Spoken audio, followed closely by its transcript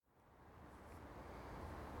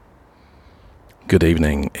Good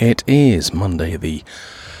evening. It is Monday the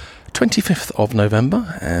 25th of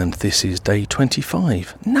November and this is day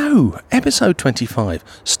 25. No, episode 25.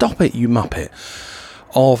 Stop it, you muppet.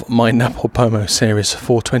 Of my NaPodPoMo series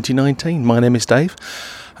for 2019. My name is Dave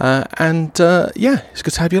and it's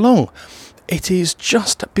good to have you along. It is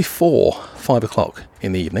just before 5 o'clock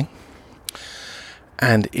in the evening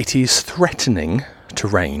and it is threatening to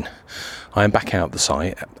rain. I am back out the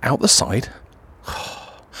side.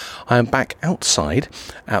 I am back outside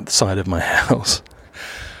at the side of my house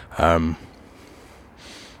after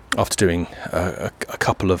doing a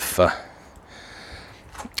couple of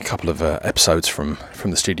episodes from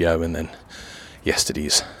the studio and then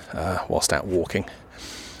yesterday's whilst out walking.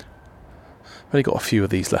 I've only got a few of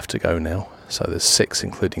these left to go now, so there's 6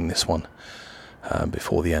 including this one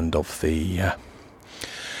before the end of the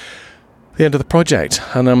project,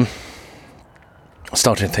 and I'm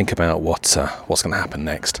starting to think about what's going to happen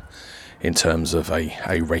next in terms of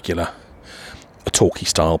a regular, talky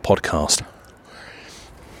style podcast.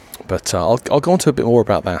 But I'll go on to a bit more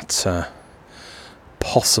about that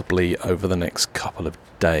possibly over the next couple of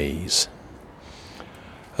days.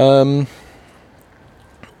 So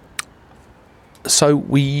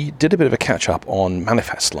we did a bit of a catch up on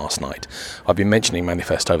Manifest last night. I've been mentioning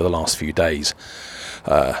Manifest over the last few days,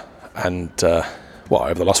 over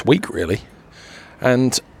the last week really.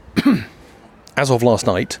 And as of last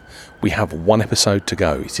night, we have one episode to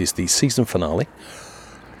go. It is the season finale,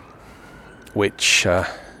 which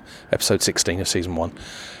episode 16 of season 1.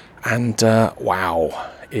 And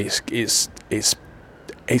wow, it's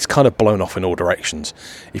kind of blown off in all directions.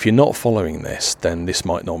 If you're not following this, then this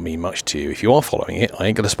might not mean much to you. If you are following it, I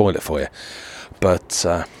ain't going to spoil it for you. But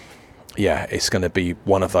it's going to be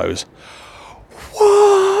one of those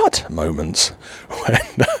what moments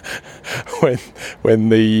when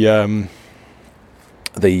the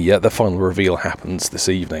final reveal happens this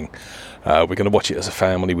evening. We're going to watch it as a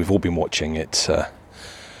family. We've all been watching it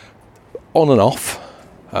on and off.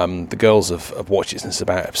 The girls have watched it since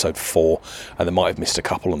about episode 4, and they might have missed a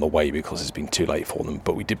couple on the way because it's been too late for them,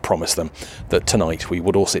 but we did promise them that tonight we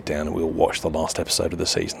would all sit down and we'll watch the last episode of the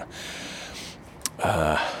season.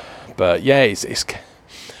 But yeah, it's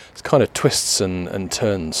kind of twists and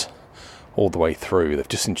turns all the way through. They've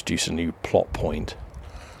just introduced a new plot point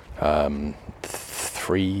 4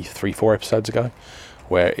 episodes ago,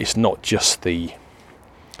 where it's not just the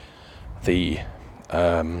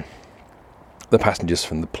passengers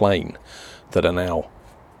from the plane that are now,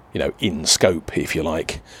 in scope, if you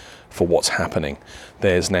like, for what's happening.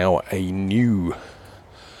 There's now a new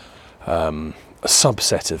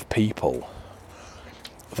subset of people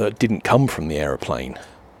that didn't come from the aeroplane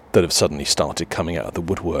that have suddenly started coming out of the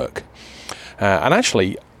woodwork. And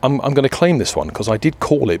actually, I'm going to claim this one because I did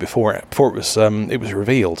call it before it was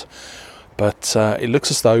revealed. But it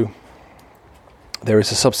looks as though there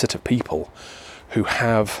is a subset of people who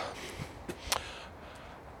have,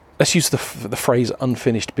 let's use the phrase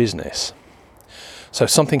unfinished business. So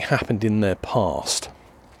something happened in their past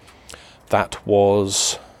that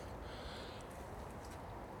was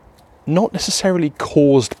not necessarily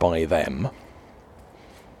caused by them,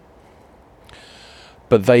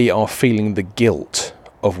 but they are feeling the guilt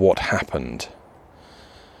of what happened.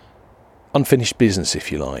 Unfinished business,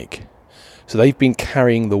 if you like. So they've been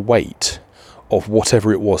carrying the weight of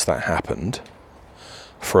whatever it was that happened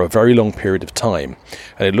for a very long period of time.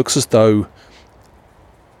 And it looks as though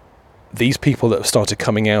these people that have started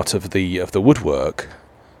coming out of the woodwork,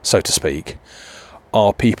 so to speak,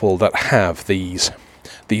 are people that have these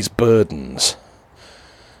burdens.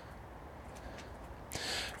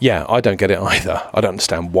 Yeah, I don't get it either. I don't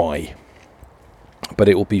understand why. But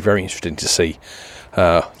it will be very interesting to see,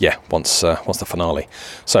 once the finale.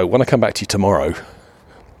 So when I come back to you tomorrow,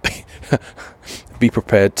 be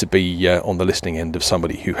prepared to be on the listening end of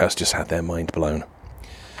somebody who has just had their mind blown.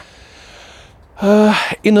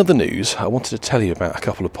 In other news, I wanted to tell you about a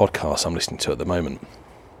couple of podcasts I'm listening to at the moment.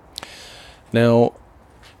 Now,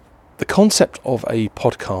 the concept of a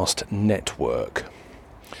podcast network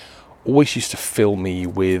always used to fill me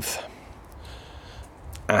with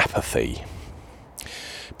apathy.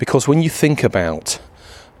 Because when you think about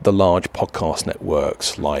the large podcast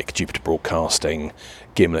networks like Jupiter Broadcasting,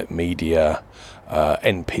 Gimlet Media,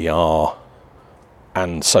 NPR,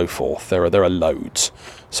 and so forth, there are loads.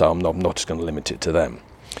 So I'm not just going to limit it to them.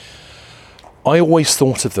 I always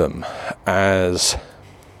thought of them as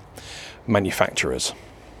manufacturers.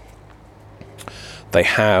 They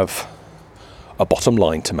have a bottom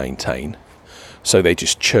line to maintain, so they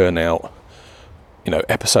just churn out,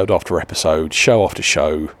 episode after episode, show after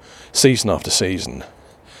show, season after season,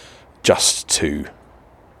 just to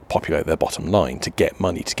populate their bottom line, to get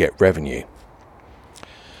money, to get revenue.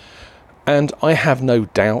 And I have no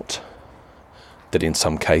doubt that in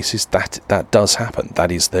some cases that does happen.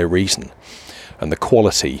 That is their reason. And the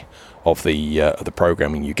quality of the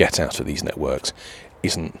programming you get out of these networks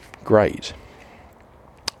isn't great.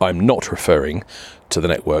 I'm not referring to the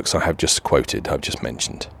networks I have just quoted, I've just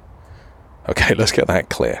mentioned. Okay, let's get that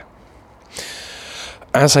clear.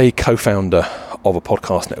 As a co-founder of a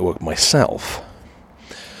podcast network myself,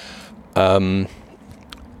 I've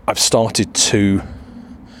started to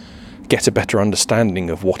get a better understanding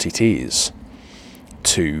of what it is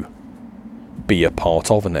to be a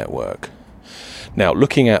part of a network. Now,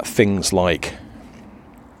 looking at things like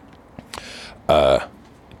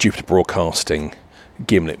Jupiter Broadcasting,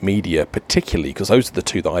 Gimlet Media particularly, because those are the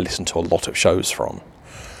two that I listen to a lot of shows from,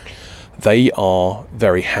 they are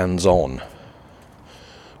very hands-on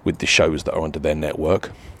with the shows that are under their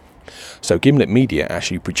network. So Gimlet Media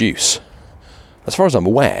actually produce, as far as I'm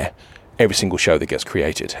aware, every single show that gets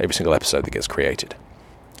created, every single episode that gets created.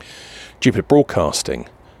 Jupiter Broadcasting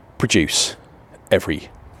produce every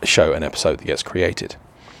show and episode that gets created.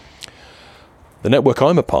 The network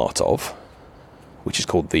I'm a part of, which is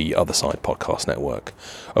called the Other Side Podcast Network,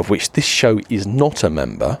 of which this show is not a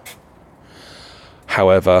member.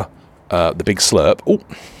 However, the big slurp... Oh,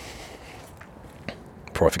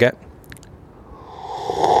 before I forget.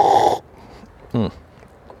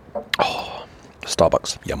 Oh,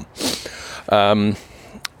 Starbucks, yum.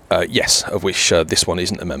 Yes, of which this one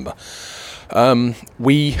isn't a member.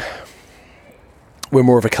 We're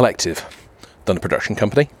more of a collective than a production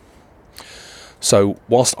company. So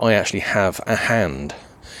whilst I actually have a hand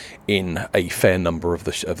in a fair number of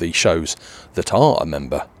the shows that are a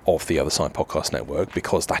member of the Other Side Podcast Network,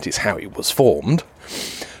 because that is how it was formed.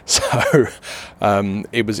 So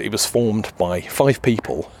it was formed by 5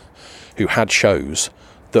 people who had shows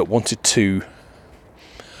that wanted to,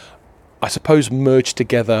 I suppose, merge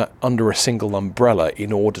together under a single umbrella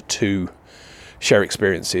in order to share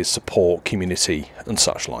experiences, support community and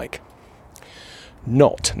such like.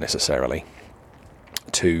 Not necessarily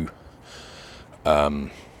to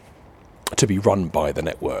be run by the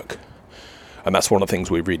network. And that's one of the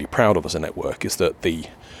things we're really proud of as a network, is that the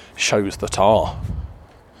shows that are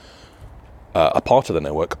a part of the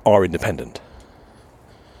network are independent.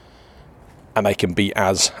 And they can be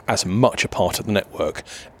as much a part of the network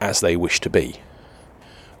as they wish to be.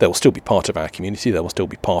 They will still be part of our community, they will still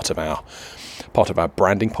be part of our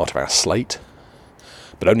branding, part of our slate,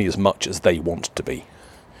 but only as much as they want to be.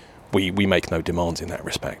 We make no demands in that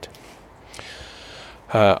respect.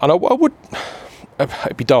 And I would,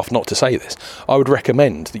 it'd be daft not to say this, I would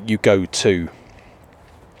recommend that you go to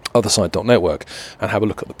otherside.network and have a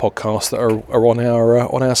look at the podcasts that are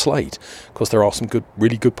on our slate, because there are some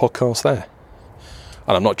really good podcasts there.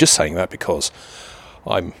 And I'm not just saying that because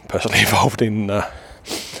I'm personally involved in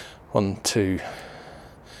 1, 2...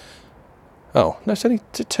 Oh, no, it's only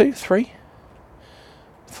 2, 3,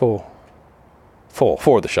 4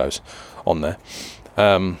 of the shows on there.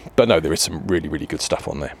 But no, there is some really, really good stuff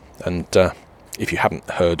on there. And if you haven't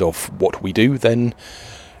heard of what we do, then,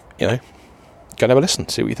 go and have a listen,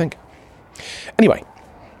 see what you think. Anyway,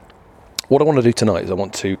 what I want to do tonight is I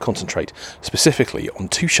want to concentrate specifically on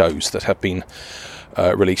 2 shows that have been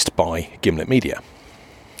released by Gimlet Media.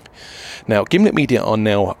 Now, Gimlet Media are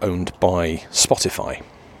now owned by Spotify,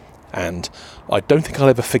 and I don't think I'll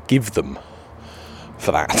ever forgive them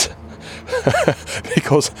for that.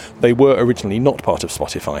 Because they were originally not part of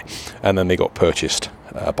Spotify, and then they got purchased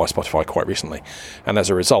by Spotify quite recently, and as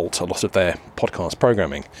a result a lot of their podcast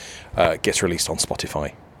programming gets released on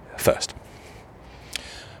Spotify first.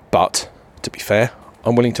 But to be fair,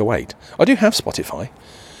 I'm willing to wait. I do have Spotify.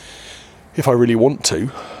 If I really want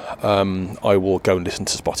to, I will go and listen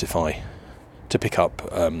to Spotify to pick up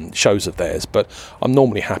shows of theirs, but I'm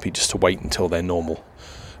normally happy just to wait until their normal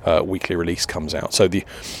weekly release comes out. So the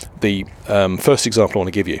first example I want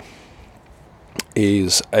to give you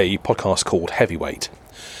is a podcast called Heavyweight,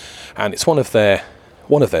 and it's one of their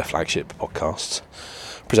flagship podcasts,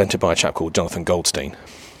 presented by a chap called Jonathan Goldstein.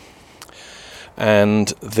 And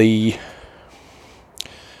the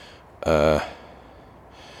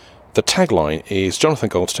tagline is Jonathan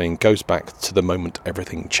Goldstein goes back to the moment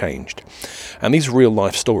everything changed, and these are real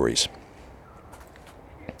life stories.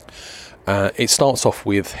 It starts off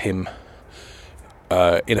with him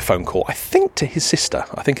in a phone call, I think to his sister.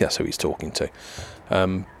 I think that's who he's talking to.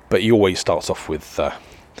 But he always starts off with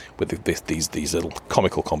these little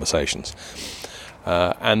comical conversations.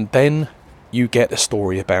 And then you get a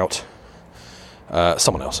story about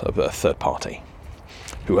someone else, a third party,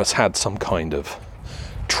 who has had some kind of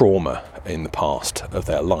trauma in the past of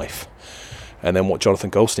their life. And then what Jonathan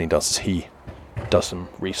Goldstein does is he does some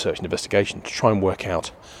research and investigation to try and work out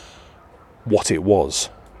what it was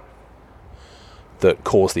that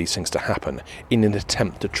caused these things to happen in an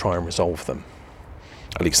attempt to try and resolve them.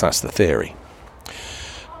 At least that's the theory.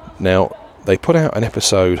 Now, they put out an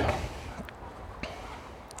episode...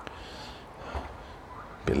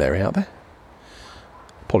 Bit leery out there.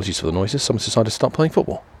 Apologies for the noises. Someone's decided to start playing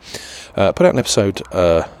football. Put out an episode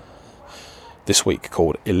this week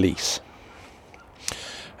called Elise.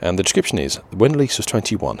 And the description is, when Elise was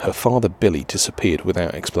 21, her father Billy disappeared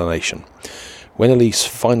without explanation. When Elise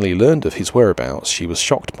finally learned of his whereabouts, she was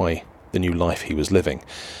shocked by the new life he was living.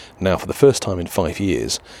 Now, for the first time in 5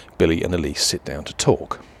 years, Billy and Elise sit down to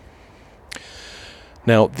talk.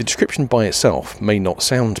 Now, the description by itself may not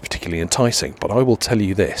sound particularly enticing, but I will tell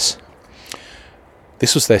you this.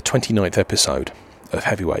 This was their 29th episode of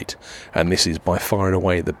Heavyweight, and this is by far and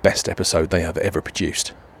away the best episode they have ever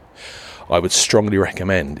produced. I would strongly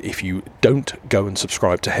recommend, if you don't go and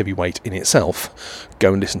subscribe to Heavyweight in itself,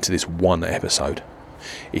 go and listen to this one episode.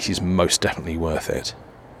 It is most definitely worth it.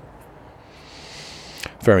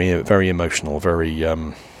 Very, very emotional, very,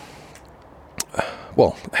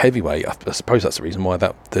 Heavyweight. I suppose that's the reason why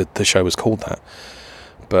the show was called that.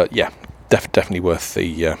 But yeah, definitely worth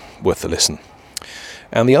the listen.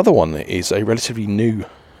 And the other one is a relatively new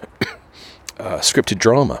scripted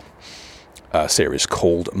drama series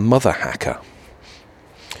called Mother Hacker.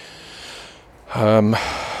 And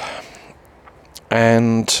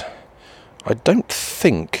I don't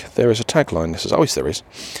think there is a tagline. This is, yes, there is.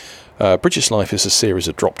 Bridget's life is a series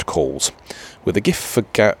of dropped calls, with a gift for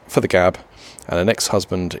the gab and an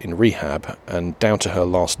ex-husband in rehab, and down to her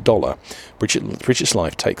last dollar. Bridget's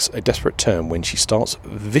life takes a desperate turn when she starts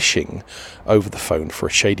vishing over the phone for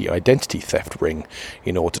a shady identity theft ring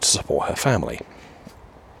in order to support her family.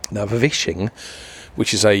 Now, vishing,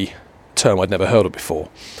 which is a term I'd never heard of before,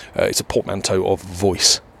 it's a portmanteau of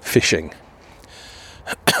voice phishing.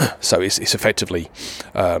 So it's effectively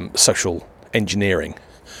social engineering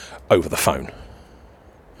over the phone.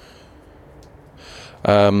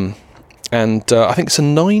 And I think it's a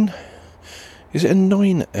 9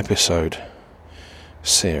 episode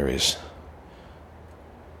series?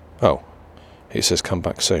 Oh, it says come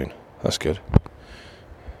back soon. That's good.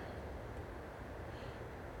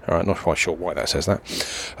 Alright, not quite sure why that says that.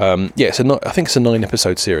 I think it's a 9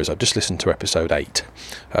 episode series. I've just listened to episode 8.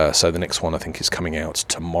 So the next one I think is coming out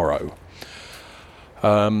tomorrow.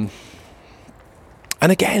 And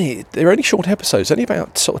again, they're only short episodes, only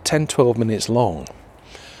about sort of 10-12 minutes long.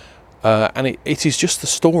 And it is just the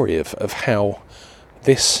story of how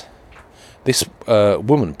this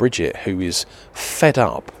woman, Bridget, who is fed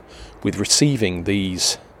up with receiving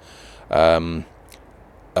these phishing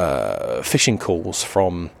calls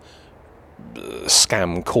from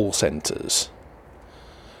scam call centres,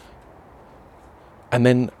 and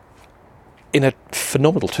then, in a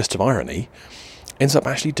phenomenal twist of irony, ends up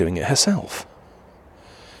actually doing it herself.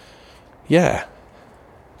 Yeah,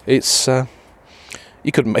 it's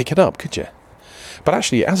you couldn't make it up, could you? But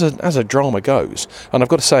actually, as a drama goes, and I've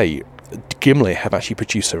got to say, Gimlet have actually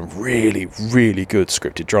produced some really, really good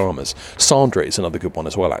scripted dramas. Sandra is another good one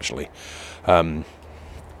as well, actually,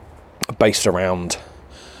 based around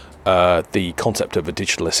the concept of a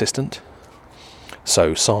digital assistant.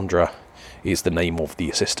 So Sandra is the name of the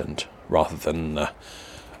assistant rather than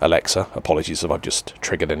Alexa. Apologies if I've just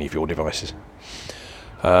triggered any of your devices.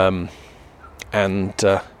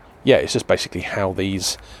 It's just basically how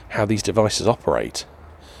these devices operate.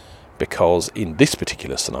 Because in this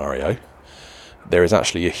particular scenario, there is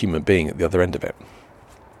actually a human being at the other end of it.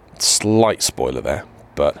 Slight spoiler there,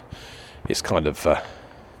 but it's kind of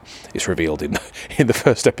it's revealed in the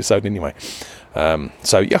first episode anyway.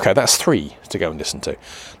 That's 3 to go and listen to.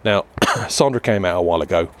 Now, Sandra came out a while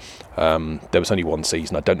ago. There was only 1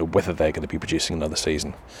 season. I don't know whether they're going to be producing another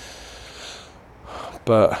season.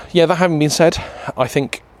 But yeah, that having been said, I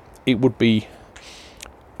think it would be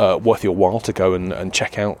worth your while to go and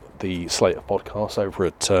check out the slate of podcasts over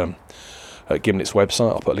at Gimlet's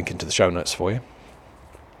website. I'll put a link into the show notes for you.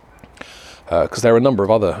 Because there are a number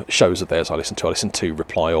of other shows of theirs I listen to. I listen to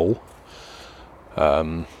Reply All,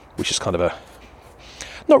 which is kind of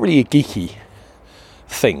not really a geeky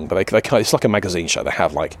thing, but it's like a magazine show. They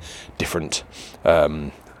have like different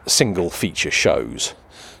single feature shows.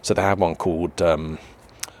 So they have one called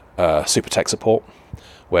Super Tech Support,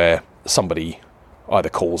 where somebody either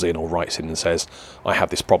calls in or writes in and says, I have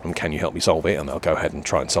this problem, can you help me solve it? And they'll go ahead and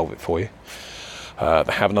try and solve it for you.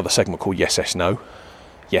 They have another segment called Yes, Yes, No.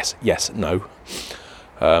 Yes, Yes, No.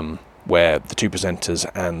 where the two presenters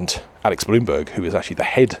and Alex Bloomberg, who is actually the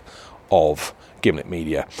head of Gimlet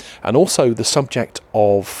Media, and also the subject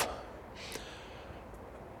of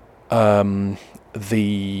I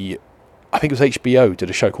think it was HBO did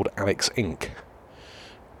a show called Alex Inc.,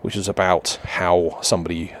 which was about how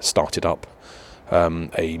somebody started up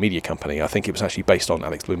a media company. I think it was actually based on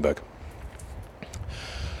Alex Bloomberg.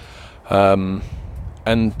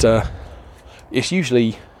 It's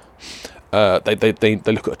usually they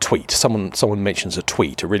look at a tweet. Someone mentions a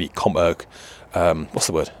tweet, a really what's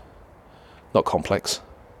the word? Not complex.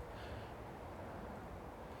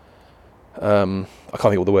 I can't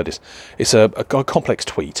think what the word is. It's a complex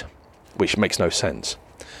tweet, which makes no sense.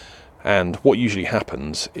 And what usually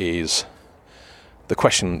happens is the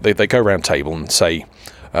question, they go around table and say,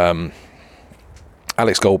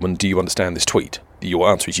 Alex Goldman, do you understand this tweet? Your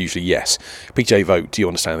answer is usually yes. PJ Vogt, do you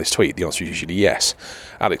understand this tweet? The answer is usually yes.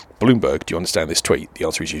 Alex Bloomberg, do you understand this tweet? The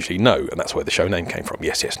answer is usually no. And that's where the show name came from.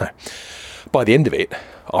 Yes, yes, no. By the end of it,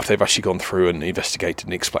 after they've actually gone through and investigated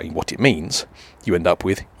and explained what it means, you end up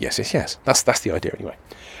with yes, yes, yes. That's the idea anyway.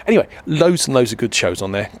 Anyway, loads and loads of good shows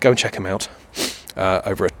on there. Go and check them out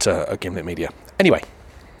over at Gimlet Media. Anyway,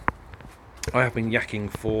 I have been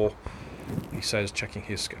yakking for, he says, checking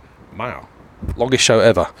his... Wow. Longest show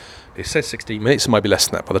ever. It says 16 minutes. It might be less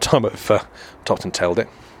than that by the time I've topped and tailed it.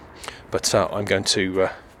 But I'm going to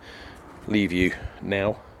leave you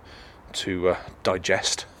now to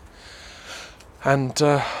digest. And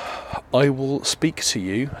I will speak to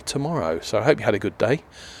you tomorrow. So I hope you had a good day.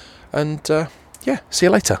 And yeah, see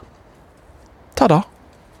you later. Ta-da.